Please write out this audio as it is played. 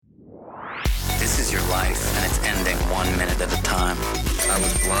life, and it's ending 1 minute at a time. I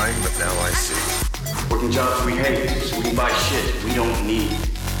was blind, but now I see. Working jobs we hate, so we can buy shit we don't need.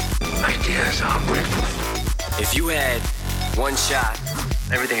 Ideas are brittle. If you had one shot,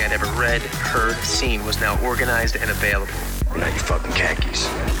 everything I'd ever read, heard, seen was now organized and available. Now you fucking khakis.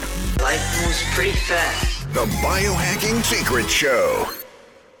 Life moves pretty fast. The Biohacking Secret Show.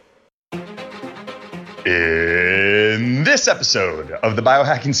 In this episode of the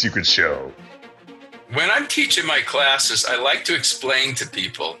Biohacking Secret Show. When I'm teaching my classes, I like to explain to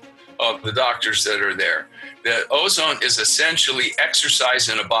people, the doctors that are there, that ozone is essentially exercise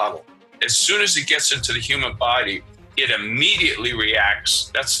in a bottle. As soon as it gets into the human body, it immediately reacts.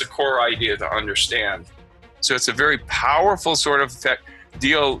 That's the core idea to understand. So it's a very powerful sort of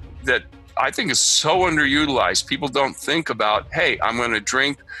deal that I think is so underutilized. People don't think about, hey, I'm going to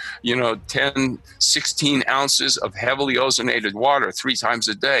drink, 10, 16 ounces of heavily ozonated water 3 times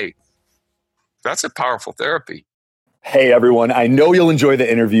a day. That's a powerful therapy. Hey everyone, I know you'll enjoy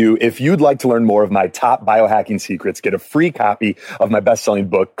the interview. If you'd like to learn more of my top biohacking secrets, get a free copy of my best-selling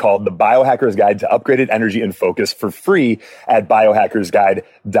book called The Biohacker's Guide to Upgraded Energy and Focus for free at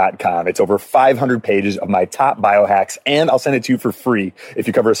biohackersguide.com. It's over 500 pages of my top biohacks, and I'll send it to you for free if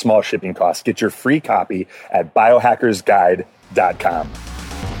you cover a small shipping cost. Get your free copy at biohackersguide.com.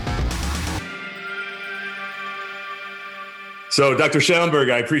 So, Dr.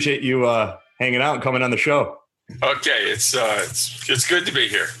 Shallenberger, I appreciate you hanging out and coming on the show. Okay, it's good to be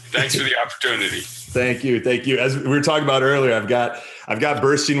here. Thanks for the opportunity. Thank you. As we were talking about earlier, I've got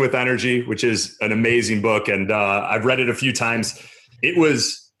Bursting with Energy, which is an amazing book, and I've read it a few times.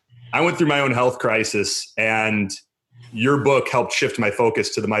 I went through my own health crisis, and your book helped shift my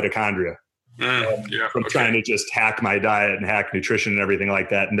focus to the mitochondria. From trying to just hack my diet and hack nutrition and everything like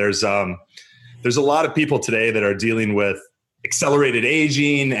that. And there's a lot of people today that are dealing with accelerated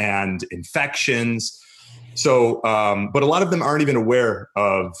aging and infections. So, but a lot of them aren't even aware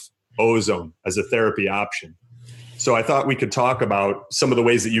of ozone as a therapy option. So I thought we could talk about some of the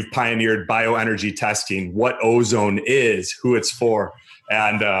ways that you've pioneered bioenergy testing, what ozone is, who it's for,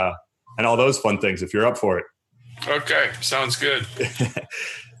 and all those fun things if you're up for it. Okay, sounds good.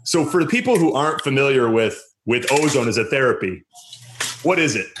 So for the people who aren't familiar with ozone as a therapy, what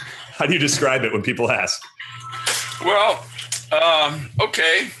is it? How do you describe it when people ask? Well,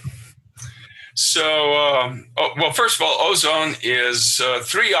 okay. So, first of all, ozone is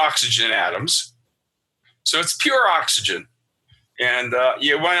 3 oxygen atoms. So it's pure oxygen. And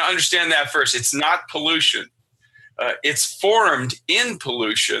you want to understand that first. It's not pollution. It's formed in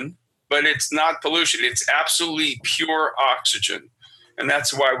pollution, but it's not pollution. It's absolutely pure oxygen. And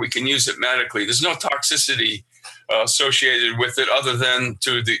that's why we can use it medically. There's no toxicity associated with it other than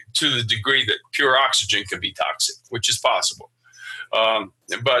to the degree that pure oxygen can be toxic, which is possible.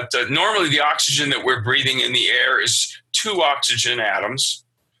 But normally the oxygen that we're breathing in the air is 2 oxygen atoms.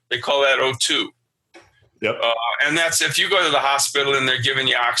 They call that O2. Yep. And that's if you go to the hospital and they're giving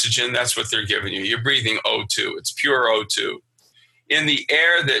you oxygen, that's what they're giving you. You're breathing O2. It's pure O2. In the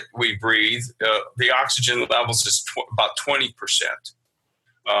air that we breathe, the oxygen levels is about 20%.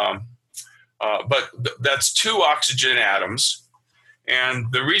 But that's 2 oxygen atoms.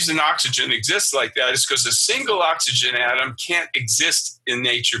 And the reason oxygen exists like that is because a single oxygen atom can't exist in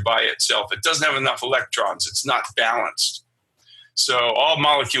nature by itself. It doesn't have enough electrons. It's not balanced. So all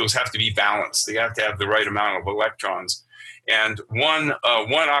molecules have to be balanced. They have to have the right amount of electrons. And one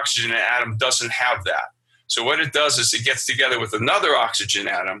oxygen atom doesn't have that. So what it does is it gets together with another oxygen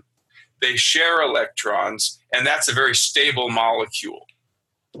atom. They share electrons, and that's a very stable molecule.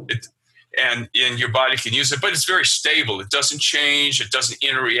 And your body can use it, but it's very stable. It doesn't change. It doesn't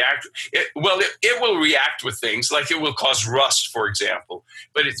interact. It will react with things, like it will cause rust, for example,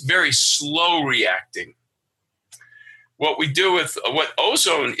 but it's very slow reacting. What we do with what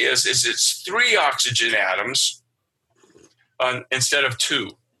ozone is it's 3 oxygen atoms instead of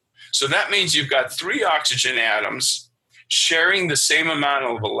 2. So that means you've got 3 oxygen atoms sharing the same amount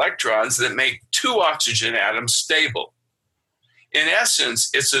of electrons that make 2 oxygen atoms stable. In essence,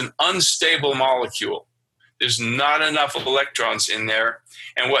 it's an unstable molecule. There's not enough electrons in there.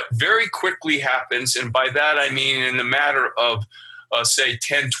 And what very quickly happens, and by that I mean in a matter of, say,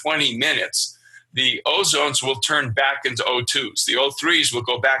 10, 20 minutes, the ozones will turn back into O2s. The O3s will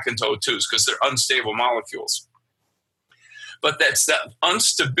go back into O2s because they're unstable molecules. But that's that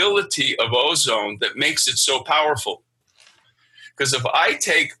instability of ozone that makes it so powerful. Because if I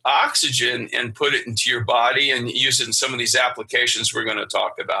take oxygen and put it into your body and use it in some of these applications we're going to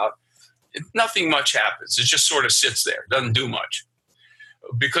talk about, nothing much happens. It just sort of sits there, doesn't do much.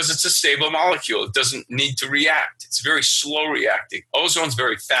 Because it's a stable molecule. It doesn't need to react. It's very slow reacting. Ozone's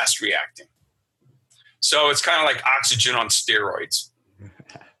very fast reacting. So it's kind of like oxygen on steroids.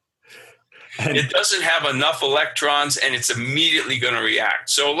 It doesn't have enough electrons, and it's immediately going to react.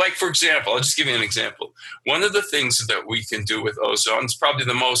 So, like, for example, I'll just give you an example. One of the things that we can do with ozone is probably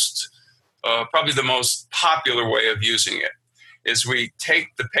the most popular way of using it is we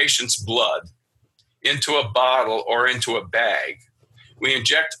take the patient's blood into a bottle or into a bag. We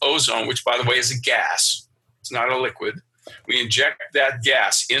inject ozone, which, by the way, is a gas. It's not a liquid. We inject that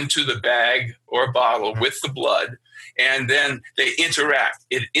gas into the bag or bottle with the blood, and then they interact.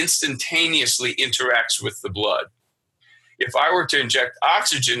 It instantaneously interacts with the blood. If I were to inject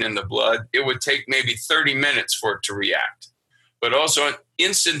oxygen in the blood, it would take maybe 30 minutes for it to react. But ozone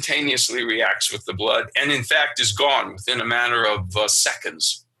instantaneously reacts with the blood and, in fact, is gone within a matter of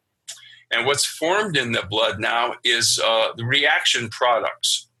seconds. And what's formed in the blood now is the reaction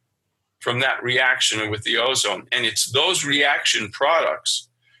products from that reaction with the ozone. And it's those reaction products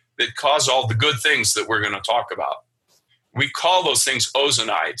that cause all the good things that we're going to talk about. We call those things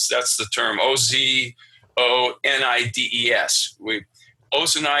ozonides. That's the term, Ozonides.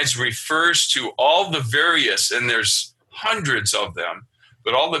 Ozonides refers to all the various, and there's hundreds of them,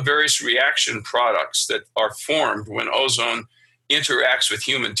 but all the various reaction products that are formed when ozone interacts with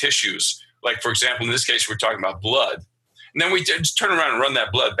human tissues. Like, for example, in this case, we're talking about blood. And then we just turn around and run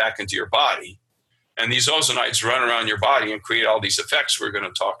that blood back into your body. And these ozonides run around your body and create all these effects we're going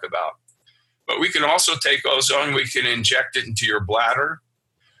to talk about. But we can also take ozone, we can inject it into your bladder,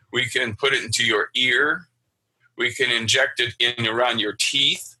 we can put it into your ear, we can inject it in around your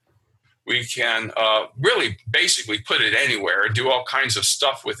teeth, we can really basically put it anywhere and do all kinds of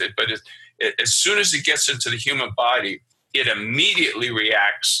stuff with it. But as soon as it gets into the human body, it immediately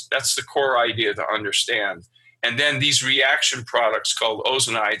reacts. That's the core idea to understand. And then these reaction products called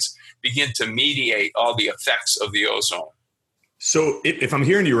ozonides begin to mediate all the effects of the ozone. So if I'm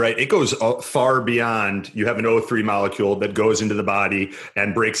hearing you right, it goes far beyond. You have an O3 molecule that goes into the body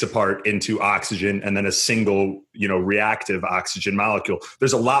and breaks apart into oxygen and then a single, reactive oxygen molecule.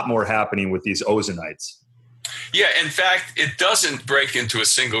 There's a lot more happening with these ozonides. Yeah, in fact, it doesn't break into a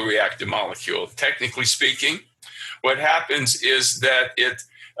single reactive molecule. Technically speaking, what happens is that it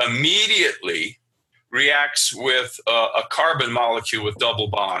immediately reacts with a carbon molecule with double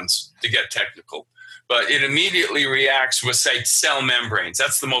bonds, to get technical. But it immediately reacts with, say, cell membranes.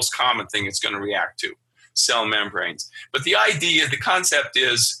 That's the most common thing it's going to react to, cell membranes. But the concept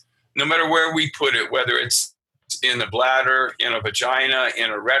is, no matter where we put it, whether it's in the bladder, in a vagina, in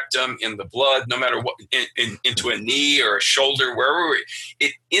a rectum, in the blood, no matter what, into a knee or a shoulder, wherever,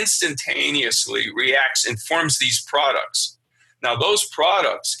 it instantaneously reacts and forms these products. Now, those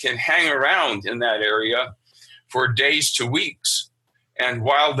products can hang around in that area for days to weeks. And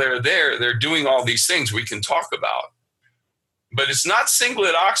while they're there, they're doing all these things we can talk about. But it's not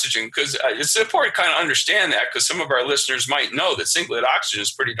singlet oxygen, because it's important to kind of understand that, because some of our listeners might know that singlet oxygen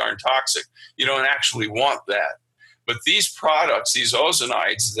is pretty darn toxic. You don't actually want that. But these products, these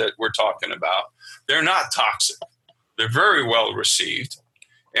ozonides that we're talking about, they're not toxic. They're very well received.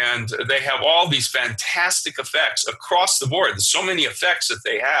 And they have all these fantastic effects across the board. There's so many effects that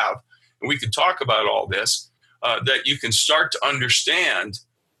they have. And we could talk about all this. That you can start to understand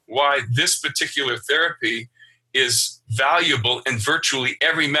why this particular therapy is valuable in virtually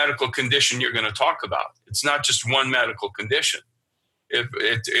every medical condition you're going to talk about. It's not just one medical condition. It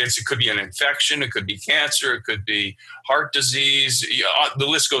could be an infection, it could be cancer, it could be heart disease. The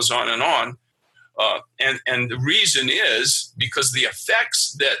list goes on and on. And the reason is because the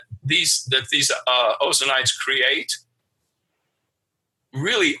effects that these ozonides create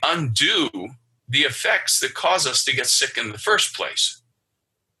really undo the effects that cause us to get sick in the first place.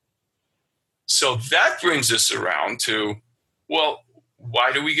 So that brings us around to, well,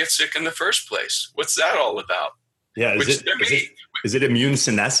 why do we get sick in the first place? What's that all about? Yeah, is it immune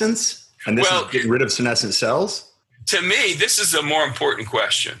senescence? And this is getting rid of senescent cells? To me, this is the more important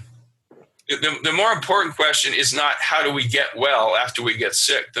question. The more important question is not how do we get well after we get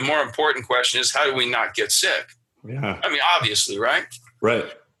sick. The more important question is how do we not get sick? Yeah. I mean, obviously, right?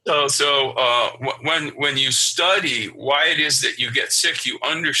 Right. So when you study why it is that you get sick, you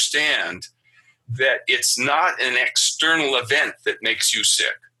understand that it's not an external event that makes you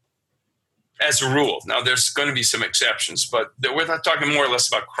sick, as a rule. Now, there's going to be some exceptions, but we're not talking more or less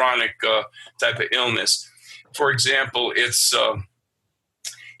about chronic type of illness. For example, it's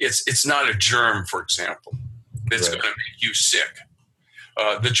not a germ, for example, that's going to make you sick.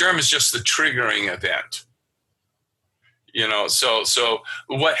 The germ is just the triggering event. So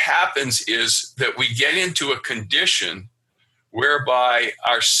what happens is that we get into a condition whereby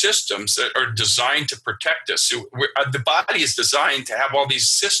our systems that are designed to protect us. So the body is designed to have all these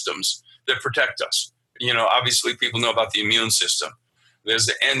systems that protect us. obviously people know about the immune system. There's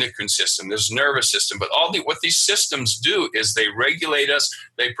the endocrine system, there's the nervous system, but what these systems do is they regulate us,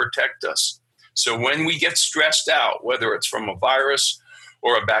 they protect us. So when we get stressed out, whether it's from a virus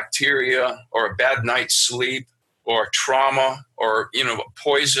or a bacteria or a bad night's sleep or trauma or,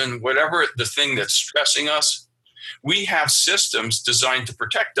 poison, whatever the thing that's stressing us, we have systems designed to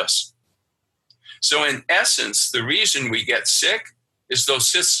protect us. So in essence, the reason we get sick is those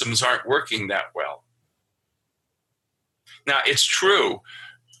systems aren't working that well. Now, it's true,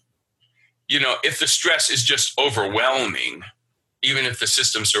 if the stress is just overwhelming, even if the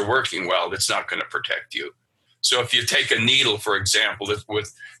systems are working well, it's not going to protect you. So if you take a needle, for example,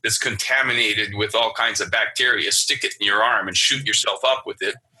 that's contaminated with all kinds of bacteria, stick it in your arm and shoot yourself up with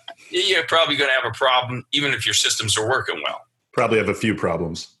it, you're probably going to have a problem, even if your systems are working well. Probably have a few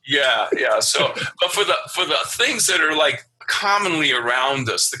problems. Yeah. So, but for the things that are like commonly around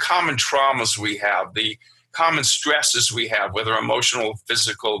us, the common traumas we have, the common stresses we have, whether emotional,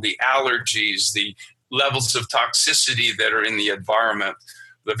 physical, the allergies, the levels of toxicity that are in the environment,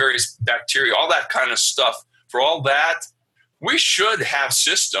 the various bacteria, all that kind of stuff. For all that, we should have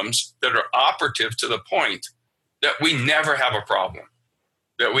systems that are operative to the point that we never have a problem,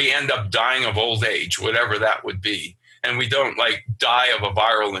 that we end up dying of old age, whatever that would be. And we don't die of a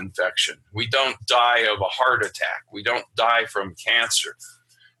viral infection. We don't die of a heart attack. We don't die from cancer.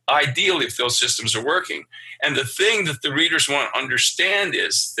 Ideally, if those systems are working. And the thing that the readers want to understand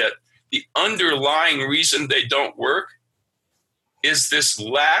is that the underlying reason they don't work is this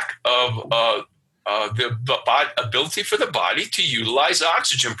lack of the ability for the body to utilize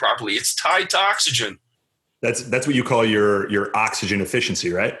oxygen properly. It's tied to oxygen. That's what you call your oxygen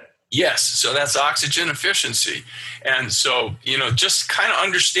efficiency, right? Yes. So that's oxygen efficiency. And so, just kind of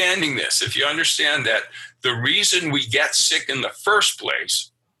understanding this, if you understand that the reason we get sick in the first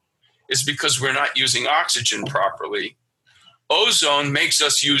place is because we're not using oxygen properly. Ozone makes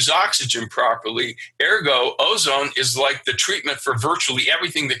us use oxygen properly. Ergo, ozone is like the treatment for virtually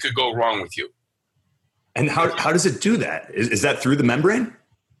everything that could go wrong with you. And how does it do that? Is that through the membrane?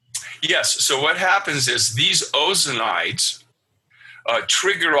 Yes. So what happens is these ozonides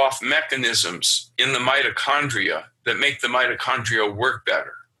trigger off mechanisms in the mitochondria that make the mitochondria work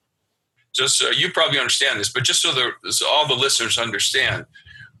better. Just so you probably understand this, but just so all the listeners understand,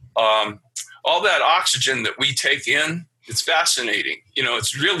 all that oxygen that we take in, it's fascinating.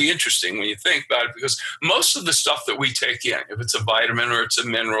 It's really interesting when you think about it, because most of the stuff that we take in, if it's a vitamin or it's a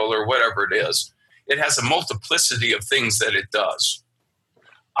mineral or whatever it is, it has a multiplicity of things that it does.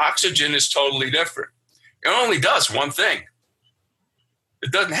 Oxygen is totally different. It only does one thing.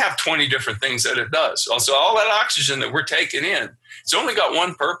 It doesn't have 20 different things that it does. Also, all that oxygen that we're taking in, it's only got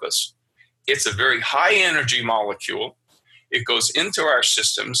one purpose. It's a very high energy molecule. It goes into our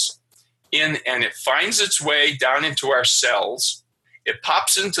systems and it finds its way down into our cells. It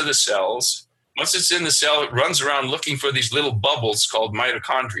pops into the cells. Once it's in the cell, it runs around looking for these little bubbles called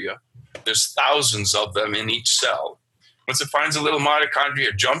mitochondria. There's thousands of them in each cell. Once it finds a little mitochondria,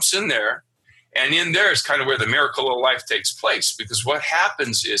 it jumps in there. And in there is kind of where the miracle of life takes place, because what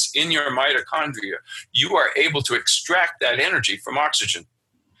happens is in your mitochondria, you are able to extract that energy from oxygen.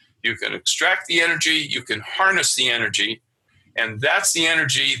 You can extract the energy, you can harness the energy, and that's the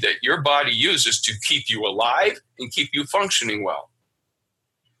energy that your body uses to keep you alive and keep you functioning well.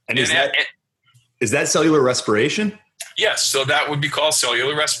 And is that cellular respiration? Yes, so that would be called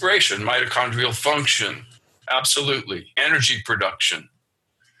cellular respiration, mitochondrial function, absolutely, energy production.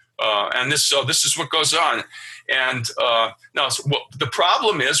 And this is what goes on. And now, the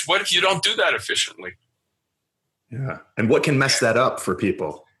problem is, what if you don't do that efficiently? Yeah. And what can mess that up for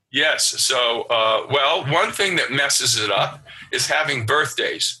people? Yes. So, one thing that messes it up is having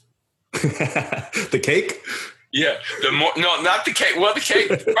birthdays. The cake? Yeah. Not the cake. Well, the cake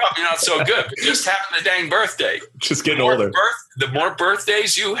probably not so good, but just having the dang birthday. Just getting older. The more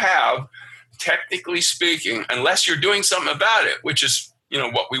birthdays you have, technically speaking, unless you're doing something about it, which is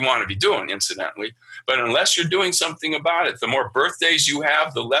what we want to be doing, incidentally. But unless you're doing something about it, the more birthdays you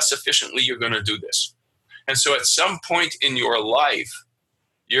have, the less efficiently you're going to do this. And so at some point in your life,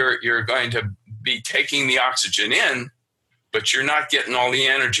 you're going to be taking the oxygen in, but you're not getting all the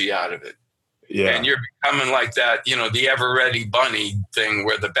energy out of it. Yeah. And you're becoming like that, the ever-ready bunny thing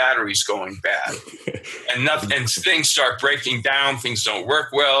where the battery's going bad. and things start breaking down, things don't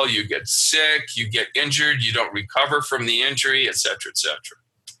work well, you get sick, you get injured, you don't recover from the injury, et cetera, et cetera.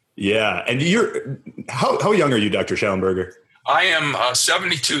 Yeah. And how young are you, Dr. Shallenberger? I am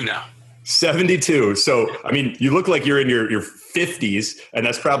 72 now. 72. So, you look like you're in your 50s, and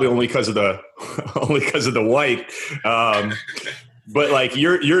that's probably only because of the white. But like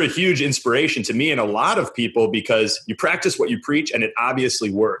you're a huge inspiration to me and a lot of people because you practice what you preach and it obviously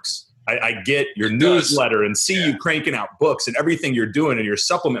works. I get your newsletter and see you cranking out books and everything you're doing in your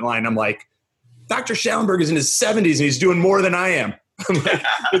supplement line. I'm like, Dr. Shallenberger is in his 70s and he's doing more than I am. Like,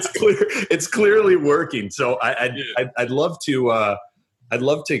 it's clearly working. So I'd love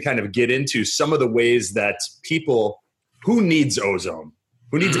to kind of get into some of the ways that people who needs ozone,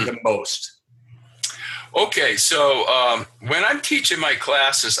 who needs it the most. Okay, so when I'm teaching my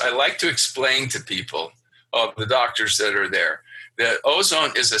classes, I like to explain to people, the doctors that are there, that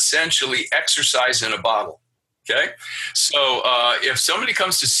ozone is essentially exercise in a bottle. Okay, so if somebody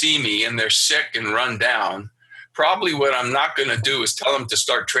comes to see me and they're sick and run down, probably what I'm not going to do is tell them to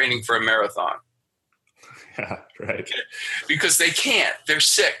start training for a marathon. Yeah, right. Okay? Because they can't. They're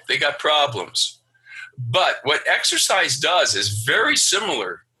sick. They got problems. But what exercise does is very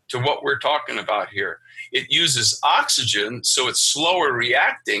similar to what we're talking about here. It uses oxygen, so it's slower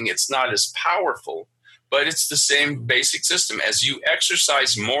reacting. It's not as powerful, but it's the same basic system. As you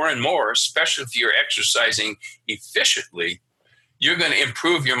exercise more and more, especially if you're exercising efficiently, you're going to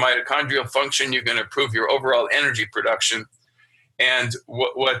improve your mitochondrial function. You're going to improve your overall energy production. And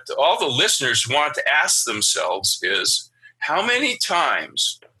what all the listeners want to ask themselves is, how many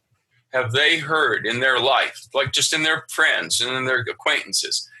times have they heard in their life, like just in their friends and in their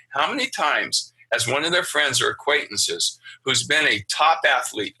acquaintances, how many times has one of their friends or acquaintances who's been a top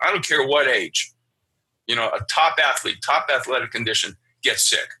athlete, I don't care what age, a top athlete, top athletic condition, gets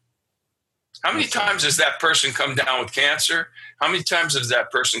sick? How many times has that person come down with cancer? How many times has that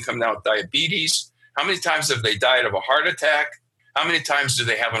person come down with diabetes? How many times have they died of a heart attack? How many times do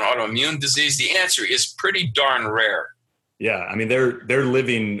they have an autoimmune disease? The answer is pretty darn rare. Yeah, I mean, they're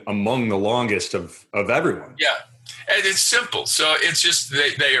living among the longest of everyone. Yeah, and it's simple. So it's just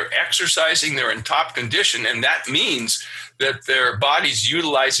they are exercising, they're in top condition, and that means that their body's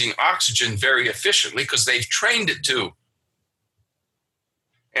utilizing oxygen very efficiently because they've trained it to.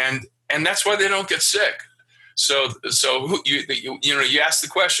 And that's why they don't get sick. So who, you ask the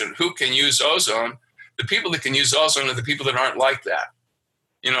question, who can use ozone? The people that can use ozone are the people that aren't like that,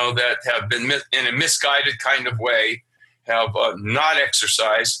 that have been in a misguided kind of way, have not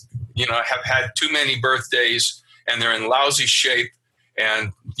exercised, have had too many birthdays, and they're in lousy shape,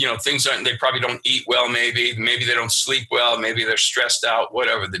 and things aren't. They probably don't eat well. Maybe they don't sleep well. Maybe they're stressed out.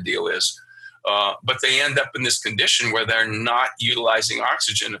 Whatever the deal is, but they end up in this condition where they're not utilizing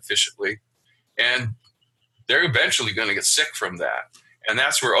oxygen efficiently, and they're eventually going to get sick from that. And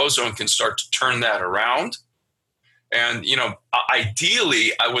that's where ozone can start to turn that around. And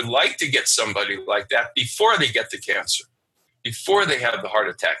ideally, I would like to get somebody like that before they get the cancer, before they have the heart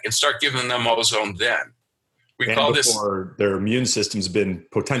attack, and start giving them ozone then. We call this before their immune system's been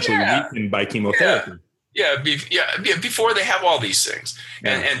potentially weakened by chemotherapy. Before they have all these things,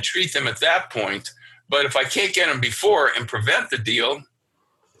 and treat them at that point. But if I can't get them before and prevent the deal,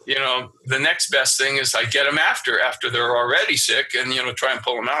 the next best thing is I get them after they're already sick, and try and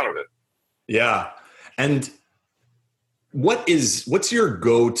pull them out of it. Yeah, and what's your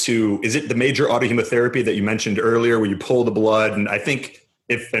go-to? Is it the major autohemotherapy that you mentioned earlier, where you pull the blood? And I think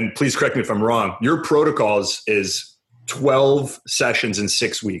and please correct me if I'm wrong, your protocols is 12 sessions in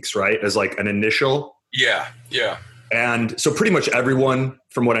 6 weeks, right? As like an initial. Yeah. And so pretty much everyone,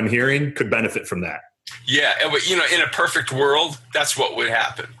 from what I'm hearing, could benefit from that. Yeah, in a perfect world, that's what would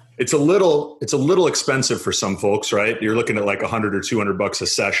happen. It's a little expensive for some folks, right? You're looking at like $100 or $200 a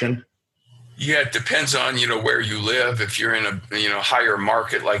session. Yeah, it depends on where you live. If you're in a higher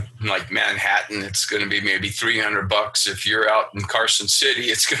market like Manhattan, it's going to be maybe $300. If you're out in Carson City,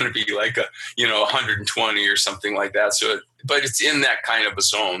 it's going to be like $120 or something like that. So, but it's in that kind of a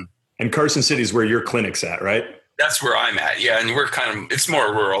zone. And Carson City is where your clinic's at, right? That's where I'm at. Yeah, and we're it's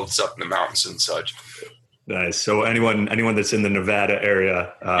more rural. It's up in the mountains and such. Nice. So anyone that's in the Nevada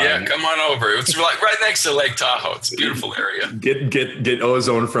area, come on over. It's like right next to Lake Tahoe. It's a beautiful area. Get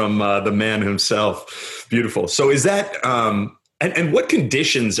ozone from the man himself. Beautiful. So is that and what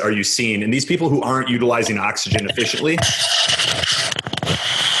conditions are you seeing in these people who aren't utilizing oxygen efficiently?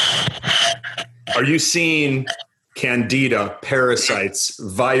 Are you seeing candida, parasites,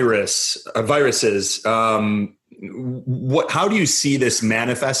 viruses? How do you see this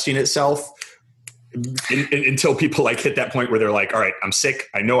manifesting itself? Until people hit that point where they're like, all right, I'm sick.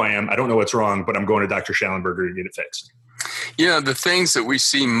 I know I am. I don't know what's wrong, but I'm going to Dr. Shallenberger to get it fixed. The things that we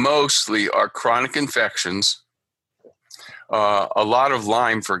see mostly are chronic infections, a lot of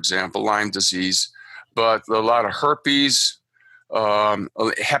Lyme, for example, Lyme disease, but a lot of herpes,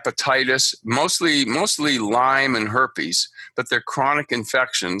 hepatitis, mostly Lyme and herpes, but they're chronic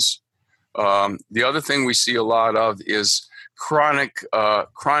infections. The other thing we see a lot of is chronic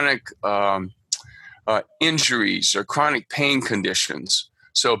injuries or chronic pain conditions.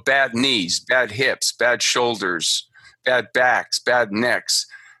 So bad knees, bad hips, bad shoulders, bad backs, bad necks,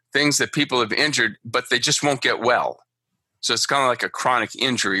 things that people have injured, but they just won't get well. So it's kind of like a chronic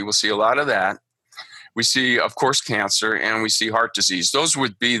injury. We'll see a lot of that. We see, of course, cancer, and we see heart disease. Those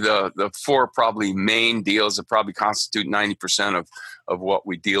would be the four probably main deals that probably constitute 90% of what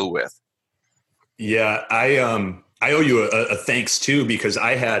we deal with. Yeah, I owe you a thanks too, because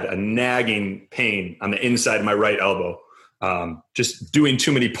I had a nagging pain on the inside of my right elbow, just doing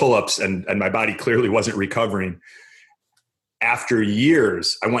too many pull-ups, and my body clearly wasn't recovering. After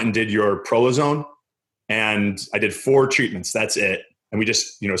years, I went and did your Ozone, and I did 4 treatments. That's it. And we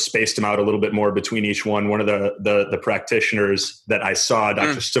just, spaced them out a little bit more between each one. One of the practitioners that I saw,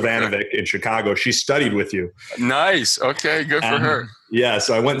 Dr. Stevanovic in Chicago, she studied with you. Nice. Okay. Good for her. Yeah.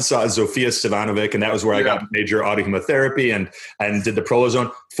 So I went and saw Zofia Stevanovic, and that was where I got major autohemotherapy and did the Ozone.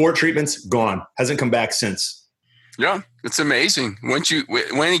 4 treatments, gone. Hasn't come back since. Yeah. It's amazing. When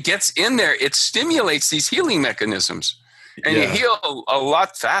it gets in there, it stimulates these healing mechanisms, and you heal a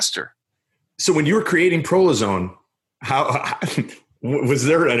lot faster. So when you were creating Ozone, how was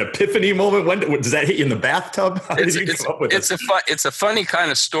there an epiphany moment? When does that hit you in the bathtub? How did you come up with this? It's a funny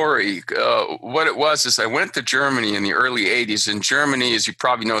kind of story. What it was is I went to Germany in the early 80s, and Germany, as you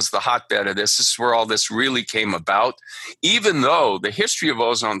probably know, is the hotbed of this. This is where all this really came about, even though the history of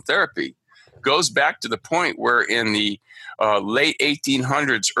ozone therapy goes back to the point where in the late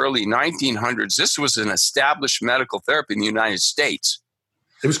 1800s, early 1900s, this was an established medical therapy in the United States.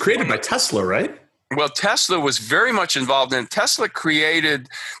 It was created by Tesla, right? Well, Tesla was very much involved in it. Tesla created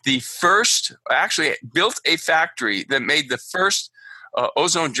actually built a factory that made the first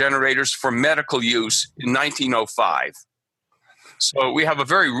ozone generators for medical use in 1905. So we have a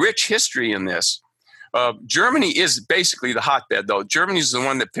very rich history in this. Germany is basically the hotbed, though. Germany is the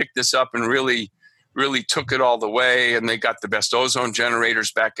one that picked this up and really, really took it all the way, and they got the best ozone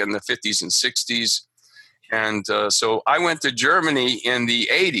generators back in the 50s and 60s. And so I went to Germany in the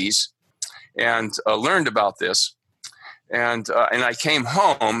 80s and learned about this. And I came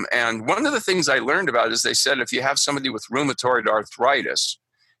home, and one of the things I learned about is they said if you have somebody with rheumatoid arthritis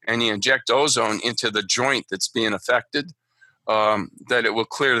and you inject ozone into the joint that's being affected, that it will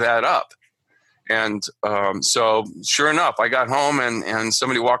clear that up. And so sure enough, I got home and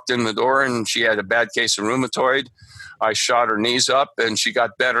somebody walked in the door, and she had a bad case of rheumatoid. I shot her knees up, and she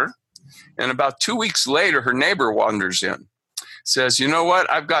got better. And about 2 weeks later, her neighbor wanders in. Says, you know what?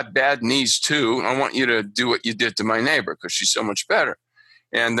 I've got bad knees too. I want you to do what you did to my neighbor because she's so much better.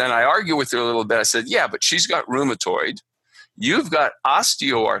 And then I argue with her a little bit. I said, yeah, but she's got rheumatoid. You've got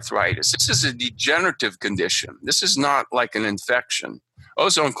osteoarthritis. This is a degenerative condition. This is not like an infection.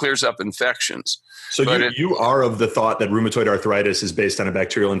 Ozone clears up infections. So you are of the thought that rheumatoid arthritis is based on a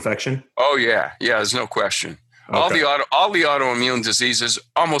bacterial infection? Oh, yeah. Yeah, there's no question. Okay. All the autoimmune diseases,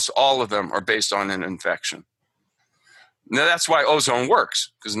 almost all of them are based on an infection. Now, that's why ozone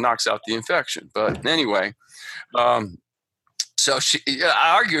works, because it knocks out the infection. But anyway, so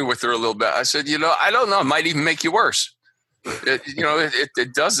I argued with her a little bit. I said, I don't know. It might even make you worse.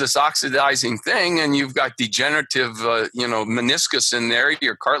 It does this oxidizing thing, and you've got degenerative, meniscus in there.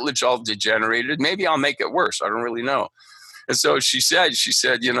 Your cartilage all degenerated. Maybe I'll make it worse. I don't really know. And so she said,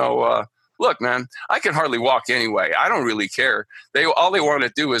 look, man, I can hardly walk anyway. I don't really care. All they want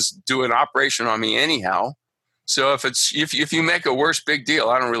to do is do an operation on me anyhow. So if you make a worse big deal,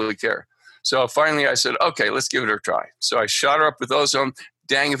 I don't really care. So finally I said, okay, let's give it a try. So I shot her up with ozone.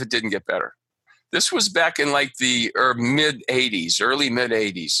 Dang if it didn't get better. This was back in like the mid-80s, early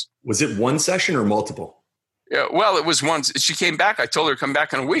mid-80s. Was it one session or multiple? Yeah, well, it was one. She came back. I told her to come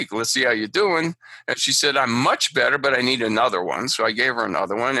back in a week. Let's see how you're doing. And she said, I'm much better, but I need another one. So I gave her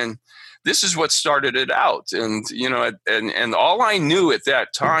another one. And this is what started it out. And, and all I knew at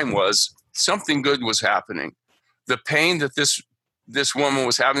that time was something good was happening. The pain that this woman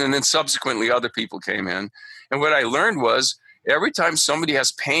was having, and then subsequently other people came in. And what I learned was every time somebody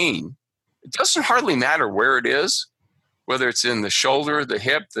has pain, it doesn't hardly matter where it is, whether it's in the shoulder, the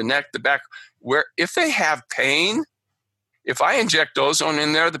hip, the neck, the back, where if they have pain, if I inject ozone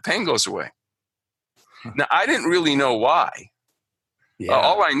in there, the pain goes away. Now, I didn't really know why. Yeah.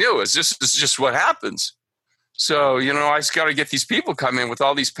 All I knew is this is just what happens. So, I just got to get these people come in with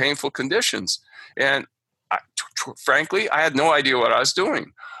all these painful conditions. And frankly, I had no idea what I was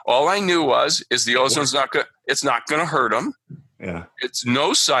doing. All I knew is the ozone's it's not going to hurt them. Yeah. It's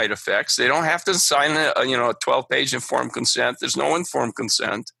no side effects. They don't have to sign a 12-page informed consent. There's no informed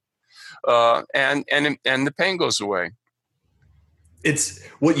consent. And the pain goes away. it's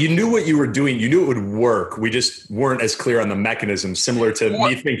what you knew what you were doing. You knew it would work. We just weren't as clear on the mechanism, similar to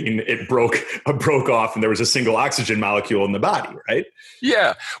me thinking it broke off and there was a single oxygen molecule in the body, right?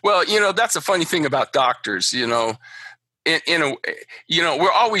 Yeah. Well, that's a funny thing about doctors, we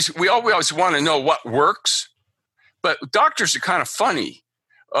always want to know what works, but doctors are kind of funny.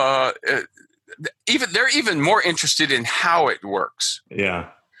 They're even more interested in how it works. Yeah.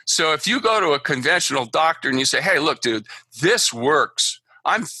 So if you go to a conventional doctor and you say, hey, look, dude, this works.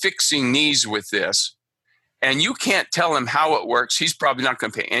 I'm fixing knees with this. And you can't tell him how it works. He's probably not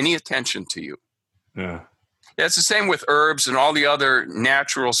going to pay any attention to you. Yeah. It's the same with herbs and all the other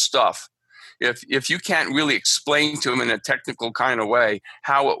natural stuff. If you can't really explain to him in a technical kind of way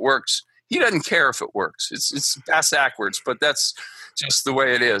how it works, he doesn't care if it works. It's backwards, but that's just the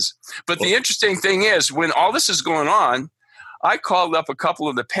way it is. But the interesting thing is, when all this is going on, I called up a couple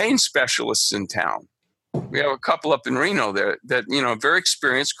of the pain specialists in town. We have a couple up in Reno there that, very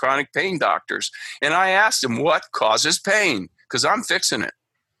experienced chronic pain doctors. And I asked them, what causes pain? Because I'm fixing it.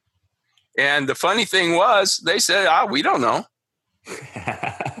 And the funny thing was, they said, we don't know.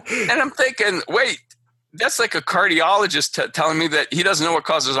 And I'm thinking, wait, that's like a cardiologist telling me that he doesn't know what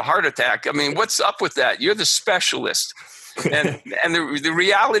causes a heart attack. I mean, what's up with that? You're the specialist. And the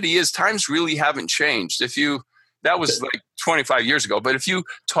reality is times really haven't changed. That was like 25 years ago. But if you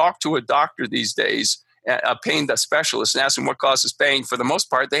talk to a doctor these days, a pain specialist, and ask them what causes pain, for the most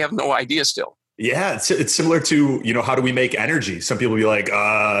part, they have no idea still. Yeah, it's similar to, how do we make energy? Some people be like,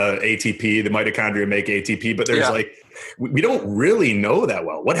 ATP, the mitochondria make ATP, but there's we don't really know that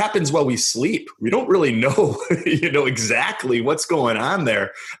well. What happens while we sleep? We don't really know, exactly what's going on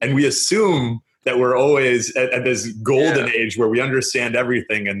there. And we assume that we're always at this golden age where we understand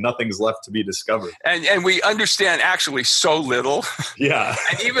everything and nothing's left to be discovered. And we understand actually so little. Yeah.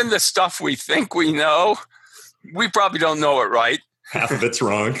 And even the stuff we think we know, we probably don't know it right. Half of it's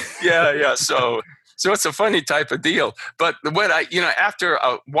wrong. Yeah. So it's a funny type of deal. But when after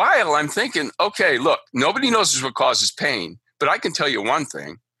a while, I'm thinking, okay, look, nobody knows what causes pain, but I can tell you one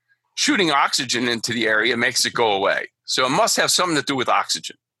thing. Shooting oxygen into the area makes it go away. So it must have something to do with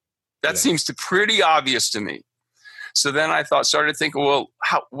oxygen. That seems pretty obvious to me. So then I started thinking, well,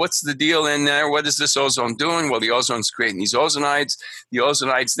 what's the deal in there? What is this ozone doing? Well, the ozone's creating these ozonides. The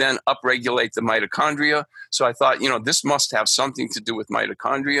ozonides then upregulate the mitochondria. So I thought, this must have something to do with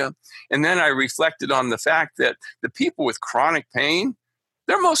mitochondria. And then I reflected on the fact that the people with chronic pain,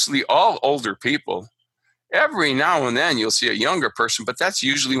 they're mostly all older people. Every now and then you'll see a younger person, but that's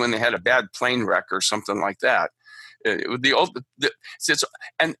usually when they had a bad plane wreck or something like that. The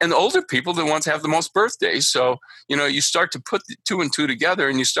older people, the ones have the most birthdays. So, you start to put the two and two together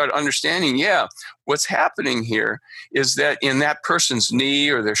and you start understanding, what's happening here is that in that person's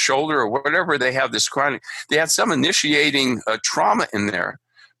knee or their shoulder or whatever, they have this chronic, they had some initiating trauma in there.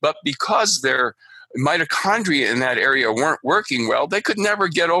 But because their mitochondria in that area weren't working well, they could never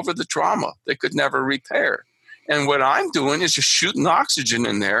get over the trauma. They could never repair. And what I'm doing is just shooting oxygen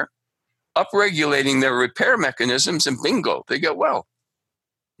in there, upregulating their repair mechanisms, and bingo, they get well.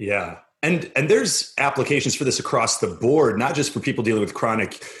 Yeah. And there's applications for this across the board, not just for people dealing with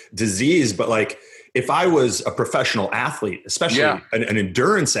chronic disease, but like if I was a professional athlete, especially an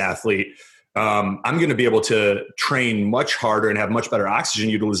endurance athlete, I'm going to be able to train much harder and have much better oxygen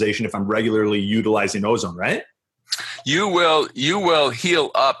utilization if I'm regularly utilizing ozone, right? You will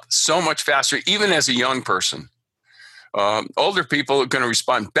heal up so much faster, even as a young person. Older people are going to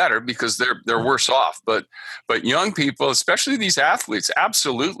respond better because they're worse off. But young people, especially these athletes,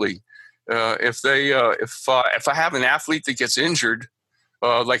 absolutely. If I have an athlete that gets injured,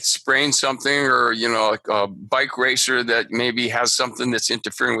 like sprain something, or like a bike racer that maybe has something that's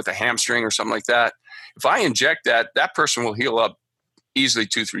interfering with a hamstring or something like that, if I inject that person will heal up easily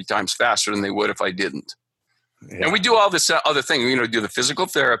 2-3 times faster than they would if I didn't. Yeah. And we do all this other thing. Do the physical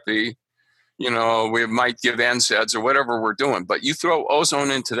therapy. We might give NSAIDs or whatever we're doing, but you throw ozone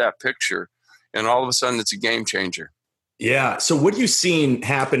into that picture and all of a sudden it's a game changer. Yeah. So what are you seeing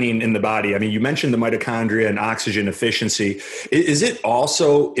happening in the body? I mean, you mentioned the mitochondria and oxygen efficiency. Is it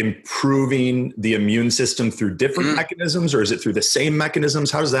also improving the immune system through different mechanisms, or is it through the same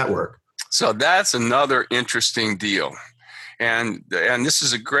mechanisms? How does that work? So that's another interesting deal. And this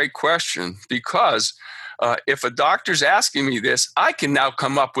is a great question because if a doctor's asking me this, I can now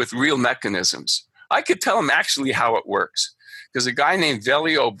come up with real mechanisms. I could tell him actually how it works. Because a guy named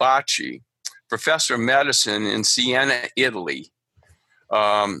Velio Bacci, professor of medicine in Siena, Italy,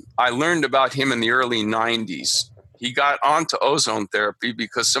 I learned about him in the early 90s. He got onto ozone therapy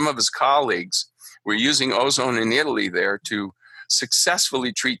because some of his colleagues were using ozone in Italy there to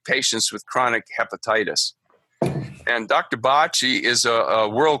successfully treat patients with chronic hepatitis. And Dr. Bacci is a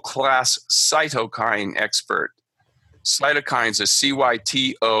world-class cytokine expert. Cytokines is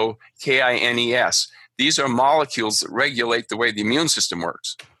cytokines. These are molecules that regulate the way the immune system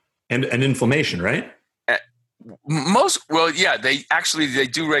works. And inflammation, right? They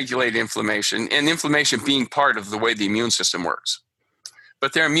do regulate inflammation, and inflammation being part of the way the immune system works.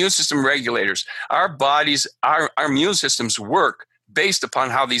 But they're immune system regulators. Our bodies, our immune systems work based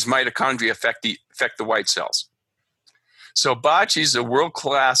upon how these mitochondria affect the white cells. So Bacci's a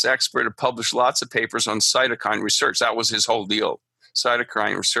world-class expert who published lots of papers on cytokine research. That was his whole deal,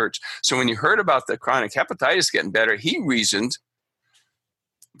 cytokine research. So when you heard about the chronic hepatitis getting better, he reasoned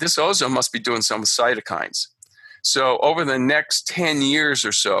this ozone must be doing some with cytokines. So over the next 10 years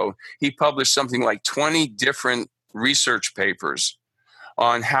or so, he published something like 20 different research papers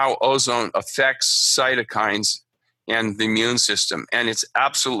on how ozone affects cytokines and the immune system. And it's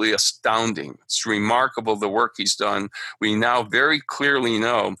absolutely astounding. It's remarkable the work he's done. We now very clearly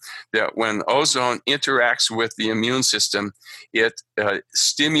know that when ozone interacts with the immune system, it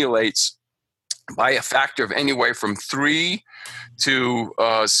stimulates by a factor of anywhere from 3 to,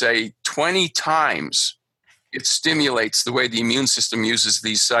 say, 20 times. It stimulates the way the immune system uses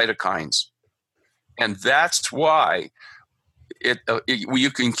these cytokines. And that's why you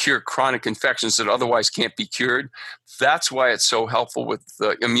can cure chronic infections that otherwise can't be cured. That's why it's so helpful with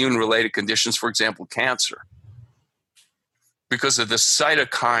immune-related conditions, for example, cancer, because of the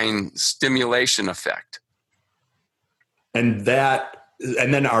cytokine stimulation effect. And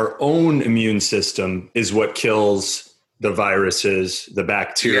then our own immune system is what kills the viruses, the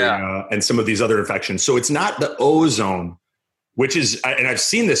bacteria, and some of these other infections. So it's not the ozone, which is, and I've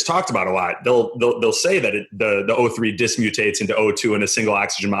seen this talked about a lot. They'll say that the O3 dismutates into O2 in a single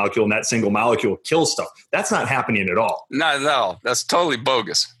oxygen molecule, and that single molecule kills stuff. That's not happening at all. Not at all. That's totally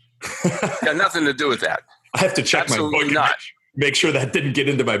bogus. Got nothing to do with that. I have to check Absolutely my book. Not. Make sure that didn't get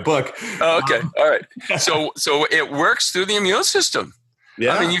into my book. Oh, okay. All right. So it works through the immune system.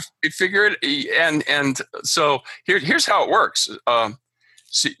 Yeah. I mean, you figure it, and so here's how it works.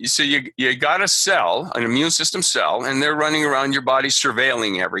 So you got a cell, an immune system cell, and they're running around your body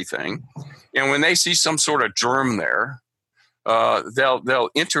surveilling everything. And when they see some sort of germ there, they'll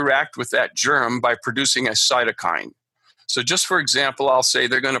interact with that germ by producing a cytokine. So just for example, I'll say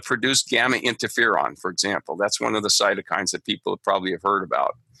they're going to produce gamma interferon, for example. That's one of the cytokines that people probably have heard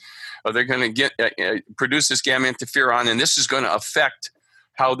about. They're going to produce this gamma interferon, and this is going to affect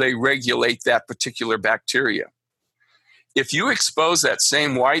how they regulate that particular bacteria. If you expose that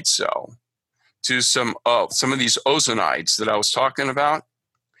same white cell to some of these ozonides that I was talking about,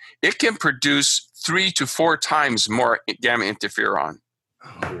 it can produce 3 to 4 times more gamma interferon.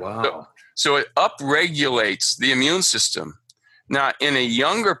 Oh, wow. So it upregulates the immune system. Now, in a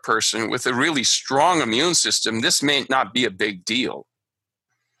younger person with a really strong immune system, this may not be a big deal.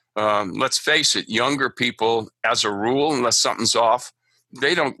 Let's face it, younger people, as a rule, unless something's off,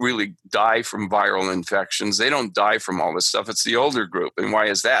 they don't really die from viral infections. They don't die from all this stuff. It's the older group. And why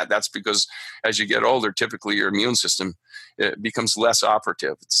is that? That's because as you get older, typically your immune system becomes less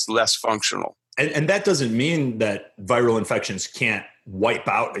operative. It's less functional. And that doesn't mean that viral infections can't wipe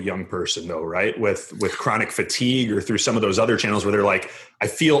out a young person, though, right? With chronic fatigue or through some of those other channels where they're like, I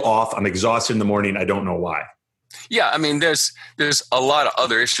feel off, I'm exhausted in the morning, I don't know why. Yeah, I mean, there's a lot of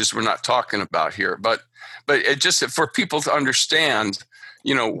other issues we're not talking about here, but it just for people to understand,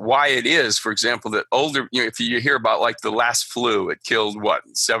 why it is, for example, that older, if you hear about like the last flu, it killed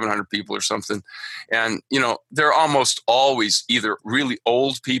 700 people or something. And, they're almost always either really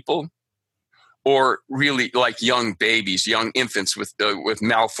old people or really like young babies, young infants with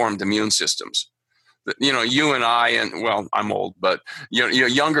malformed immune systems. You and I, and well, I'm old, but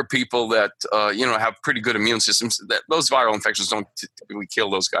younger people that have pretty good immune systems, that those viral infections don't typically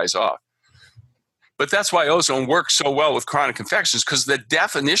kill those guys off. But that's why ozone works so well with chronic infections, because the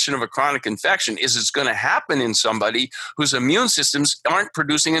definition of a chronic infection is it's going to happen in somebody whose immune systems aren't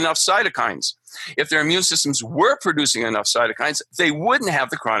producing enough cytokines. If their immune systems were producing enough cytokines, they wouldn't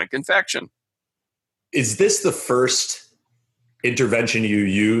have the chronic infection. Is this the first intervention you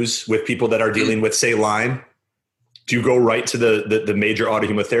use with people that are dealing with, say, Lyme? Do you go right to the major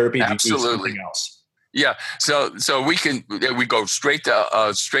autohemotherapy? Absolutely. Do you do something else? Yeah, so we go straight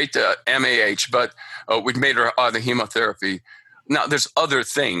to MAH, but we've made our autohemotherapy. Now, there's other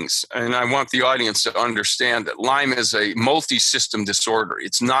things, and I want the audience to understand that Lyme is a multi-system disorder.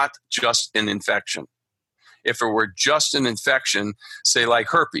 It's not just an infection. If it were just an infection, say like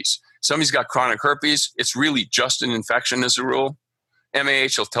herpes, somebody's got chronic herpes, it's really just an infection as a rule.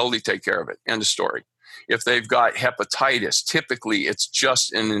 MAH will totally take care of it. End of story. If they've got hepatitis, typically it's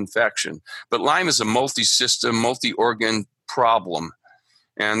just an infection. But Lyme is a multi-system, multi-organ problem,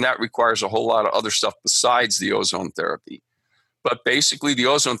 and that requires a whole lot of other stuff besides the ozone therapy. But basically, the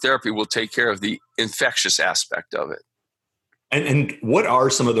ozone therapy will take care of the infectious aspect of it. And what are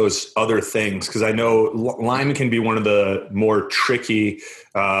some of those other things? Because I know Lyme can be one of the more tricky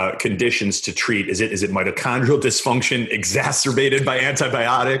conditions to treat. Is it mitochondrial dysfunction exacerbated by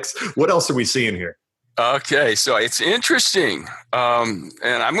antibiotics? What else are we seeing here? Okay, so it's interesting. And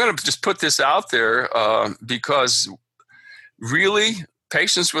I'm going to just put this out there because really,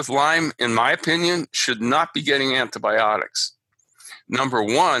 patients with Lyme, in my opinion, should not be getting antibiotics. Number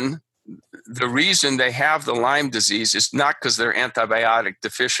one, the reason they have the Lyme disease is not because they're antibiotic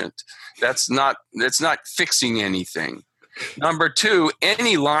deficient. That's not fixing anything. Number two,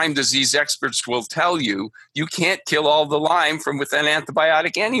 any Lyme disease experts will tell you you can't kill all the Lyme from with an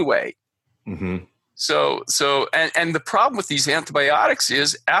antibiotic anyway. Mm-hmm. So the problem with these antibiotics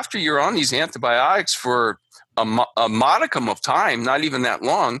is after you're on these antibiotics for a modicum of time, not even that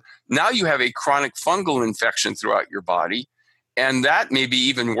long, now you have a chronic fungal infection throughout your body. And that may be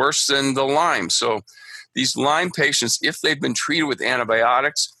even worse than the Lyme. So these Lyme patients, if they've been treated with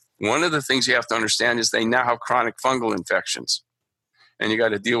antibiotics, one of the things you have to understand is they now have chronic fungal infections. And you got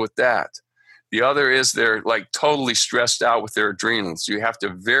to deal with that. The other is they're like totally stressed out with their adrenals. You have to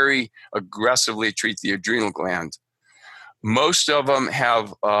very aggressively treat the adrenal gland. Most of them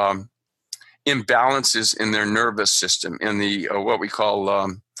have imbalances in their nervous system, in the what we call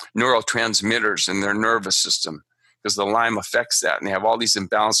neurotransmitters in their nervous system, because the Lyme affects that, and they have all these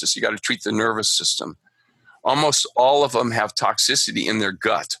imbalances. So you got to treat the nervous system. Almost all of them have toxicity in their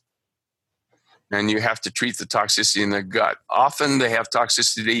gut, and you have to treat the toxicity in their gut. Often they have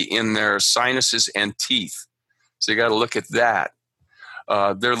toxicity in their sinuses and teeth, so you got to look at that.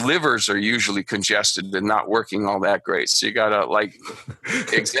 Their livers are usually congested and not working all that great, so you got to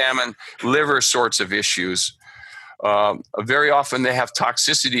examine liver sorts of issues. Very often they have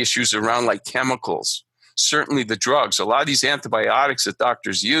toxicity issues around like chemicals. Certainly the drugs. A lot of these antibiotics that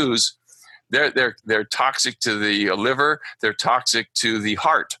doctors use, they're toxic to the liver. They're toxic to the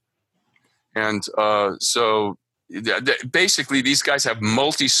heart, and so basically these guys have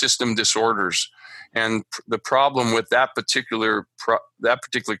multi-system disorders. And the problem with that particular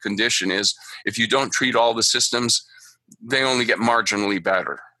condition is if you don't treat all the systems, they only get marginally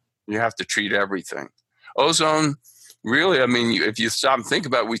better. You have to treat everything. Ozone. Really, I mean, if you stop and think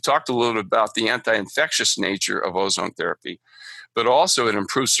about it, we talked a little bit about the anti-infectious nature of ozone therapy, but also it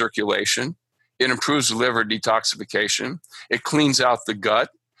improves circulation. It improves liver detoxification. It cleans out the gut.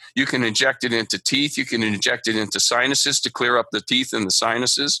 You can inject it into teeth. You can inject it into sinuses to clear up the teeth and the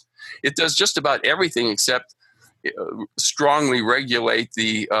sinuses. It does just about everything except strongly regulate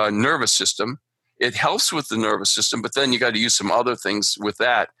the nervous system. It helps with the nervous system, but then you got to use some other things with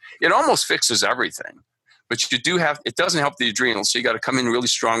that. It almost fixes everything. But it doesn't help the adrenals, so you got to come in really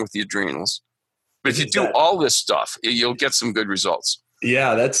strong with the adrenals. But if you do all this stuff, you'll get some good results.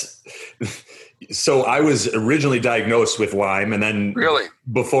 Yeah, so I was originally diagnosed with Lyme, and then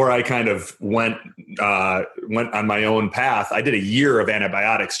before I kind of went on my own path, I did a year of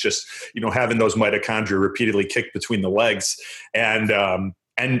antibiotics, just, having those mitochondria repeatedly kicked between the legs, and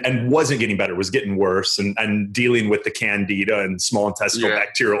wasn't getting better, was getting worse, and dealing with the candida and small intestinal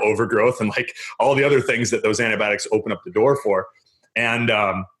bacterial overgrowth and like all the other things that those antibiotics open up the door for. And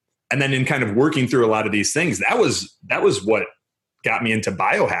then in kind of working through a lot of these things, that was what got me into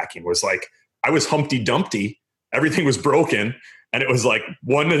biohacking. Was like, I was Humpty Dumpty, everything was broken, and it was like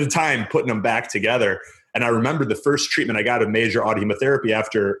one at a time putting them back together. And I remember the first treatment I got of major autohemotherapy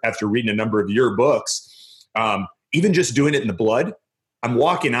after reading a number of your books, even just doing it in the blood. I'm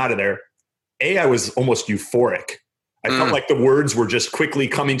walking out of there. I was almost euphoric. I felt like the words were just quickly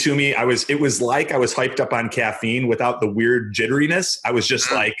coming to me. It was like I was hyped up on caffeine without the weird jitteriness. I was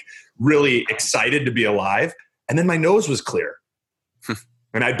just like really excited to be alive. And then my nose was clear.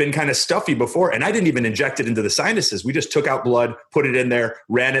 And I'd been kind of stuffy before, and I didn't even inject it into the sinuses. We just took out blood, put it in there,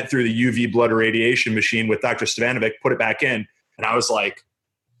 ran it through the UV blood irradiation machine with Dr. Stevanovic, put it back in. And I was like,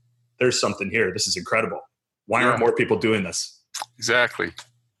 there's something here. This is incredible. Why aren't more people doing this? Exactly.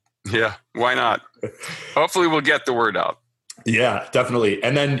 Yeah. Why not? Hopefully we'll get the word out. Yeah, definitely.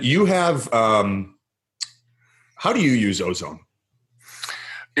 And then you have, how do you use ozone?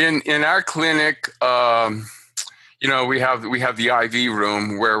 In our clinic, we have the IV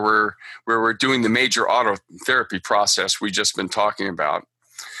room where we're doing the major autotherapy process we've just been talking about.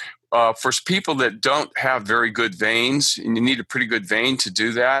 For people that don't have very good veins, and you need a pretty good vein to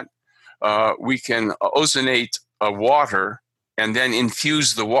do that, we can ozonate water and then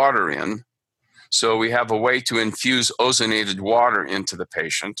infuse the water in. So we have a way to infuse ozonated water into the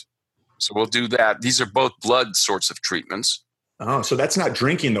patient. So we'll do that. These are both blood sorts of treatments. Oh, so that's not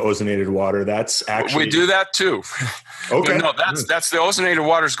drinking the ozonated water. That's actually... We do that too. Okay. No, that's the ozonated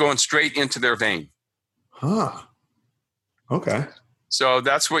water is going straight into their vein. Huh. Okay. So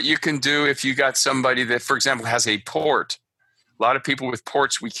that's what you can do if you got somebody that, for example, has a port. A lot of people with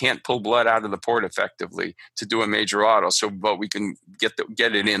ports, we can't pull blood out of the port effectively to do a major auto. But we can get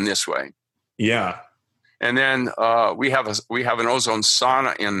it in this way. Yeah. And then we have an ozone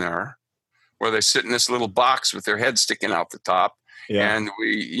sauna in there, where they sit in this little box with their head sticking out the top. Yeah. And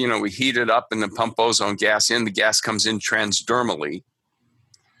we heat it up and then pump ozone gas in. The gas comes in transdermally.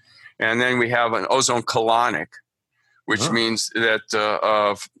 And then we have an ozone colonic, which means that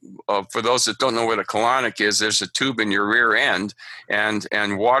for those that don't know what a colonic is, there's a tube in your rear end and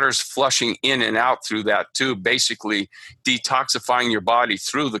water's flushing in and out through that tube, basically detoxifying your body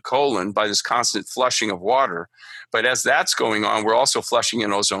through the colon by this constant flushing of water. But as that's going on, we're also flushing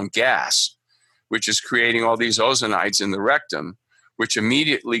in ozone gas, which is creating all these ozonides in the rectum, which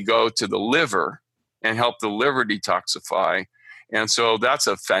immediately go to the liver and help the liver detoxify. And so that's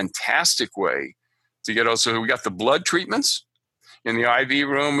a fantastic way to get ozone. So we got the blood treatments in the IV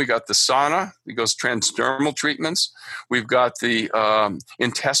room. We got the sauna. We got transdermal treatments. We've got the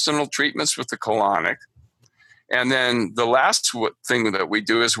intestinal treatments with the colonic. And then the last thing that we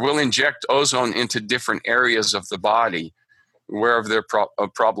do is we'll inject ozone into different areas of the body wherever they're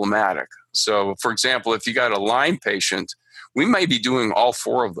problematic. So, for example, if you got a Lyme patient, we may be doing all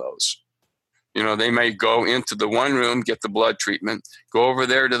four of those. They may go into the one room, get the blood treatment, go over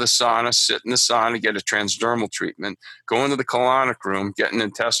there to the sauna, sit in the sauna, get a transdermal treatment, go into the colonic room, get an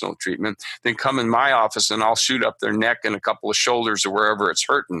intestinal treatment, then come in my office and I'll shoot up their neck and a couple of shoulders or wherever it's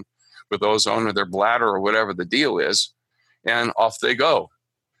hurting with ozone or their bladder or whatever the deal is, and off they go.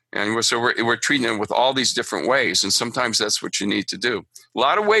 And we're treating it with all these different ways, and sometimes that's what you need to do. A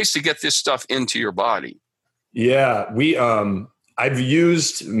lot of ways to get this stuff into your body. Yeah, I've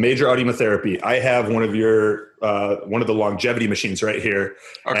used major audiotherapy. I have one of the longevity machines right here,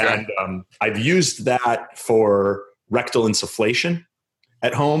 and I've used that for rectal insufflation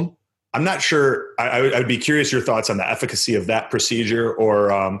at home. I'm not sure. I'd be curious your thoughts on the efficacy of that procedure,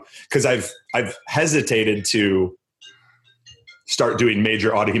 or because I've hesitated to start doing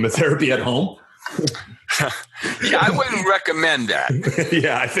major audiotherapy at home. Yeah, I wouldn't recommend that.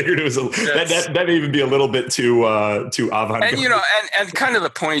 Yeah, I figured it was that may even be a little bit too avant-garde. And and kind of the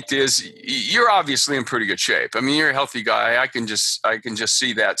point is, you're obviously in pretty good shape. I mean, you're a healthy guy. I can just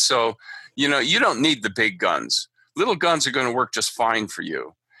see that. So you don't need the big guns. Little guns are going to work just fine for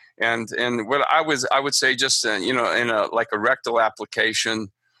you. And what I would say, just in a rectal application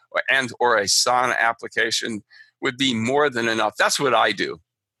or a sauna application would be more than enough. That's what I do.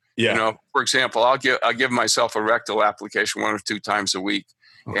 Yeah. For example, I'll give myself a rectal application 1 or 2 times a week.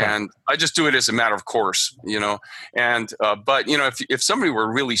 Okay. And I just do it as a matter of course, and, but if somebody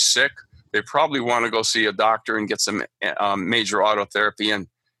were really sick, they probably want to go see a doctor and get some major autotherapy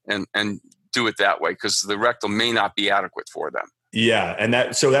and do it that way, because the rectal may not be adequate for them. Yeah. And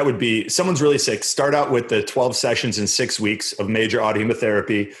that would be, someone's really sick, start out with the 12 sessions in 6 weeks of major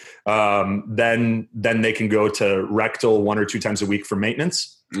audiotherapy. Then they can go to rectal 1 or 2 times a week for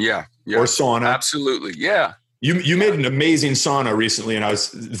maintenance. Yeah. Or sauna. Absolutely. Yeah. You made an amazing sauna recently, and I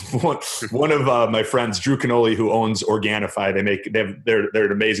was one of my friends, Drew Canoli, who owns Organifi. They're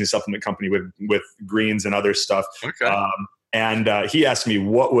an amazing supplement company with greens and other stuff. Okay. And he asked me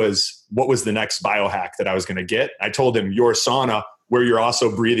what was the next biohack that I was going to get. I told him your sauna, where you're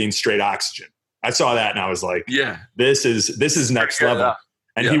also breathing straight oxygen. I saw that and I was like, yeah, this is next level.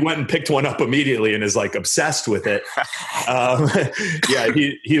 And he went and picked one up immediately and is like obsessed with it. Yeah,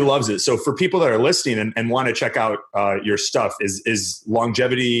 he loves it. So for people that are listening and want to check out your stuff, is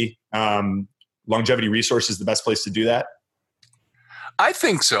longevity resources the best place to do that? I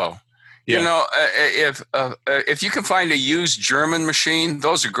think so. Yeah. If you can find a used German machine,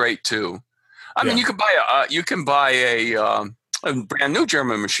 those are great too. I mean, you can buy a brand new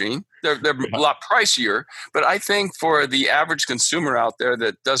German machine. They're a lot pricier, but I think for the average consumer out there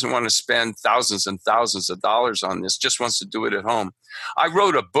that doesn't want to spend thousands and thousands of dollars on this, just wants to do it at home. I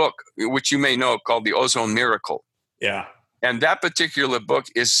wrote a book, which you may know, called The Ozone Miracle. Yeah. And that particular book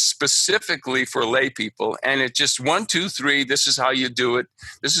is specifically for lay people. And it just 1, 2, 3, this is how you do it.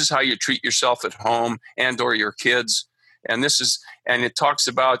 This is how you treat yourself at home and or your kids. And it talks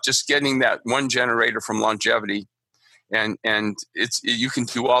about just getting that one generator from longevity. And you can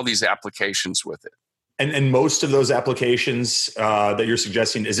do all these applications with it. And most of those applications that you're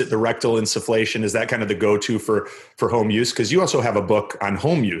suggesting, is it the rectal insufflation? Is that kind of the go-to for home use? Because you also have a book on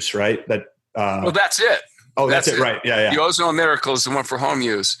home use, right? Well, that's it. Oh, that's it. Right. Yeah. The Ozone Miracle is the one for home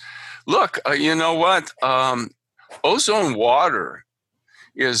use. Look, you know what? Ozone water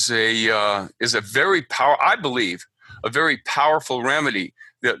is a very I believe a very powerful remedy.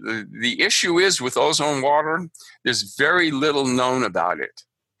 The issue is with ozone water, there's very little known about it.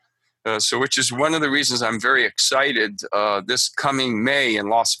 So which is one of the reasons I'm very excited. This coming May in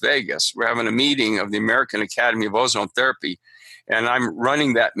Las Vegas, we're having a meeting of the American Academy of Ozone Therapy, and I'm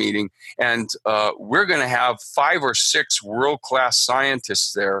running that meeting. And we're going to have 5 or 6 world-class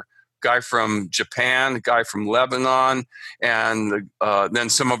scientists there. Guy from Japan, a guy from Lebanon, and then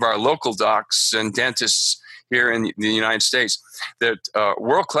some of our local docs and dentists here in the United States, that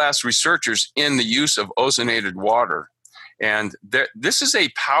world-class researchers in the use of ozonated water. And this is a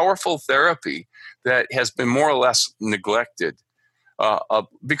powerful therapy that has been more or less neglected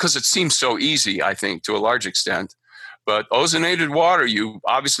because it seems so easy, I think, to a large extent. But ozonated water, you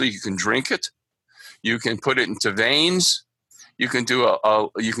can drink it, you can put it into veins. You can do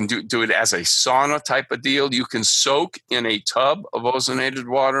do it as a sauna type of deal. You can soak in a tub of ozonated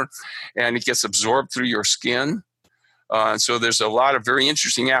water, and it gets absorbed through your skin. So there's a lot of very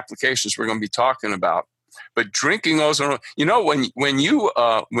interesting applications we're going to be talking about. But drinking ozone, when you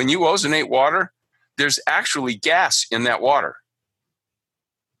ozonate water, there's actually gas in that water.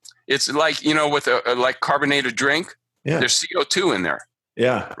 It's like with a carbonated drink. Yeah. There's CO2 in there.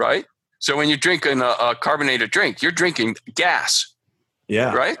 Yeah. Right. So when you're drinking a carbonated drink, you're drinking gas.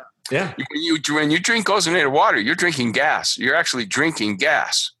 Yeah. Right? Yeah. When you drink ozonated water, you're drinking gas. You're actually drinking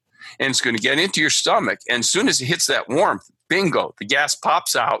gas. And it's going to get into your stomach. And as soon as it hits that warmth, bingo, the gas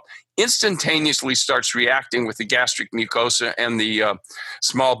pops out, instantaneously starts reacting with the gastric mucosa and the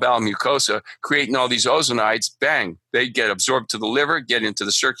small bowel mucosa, creating all these ozonides. Bang. They get absorbed to the liver, get into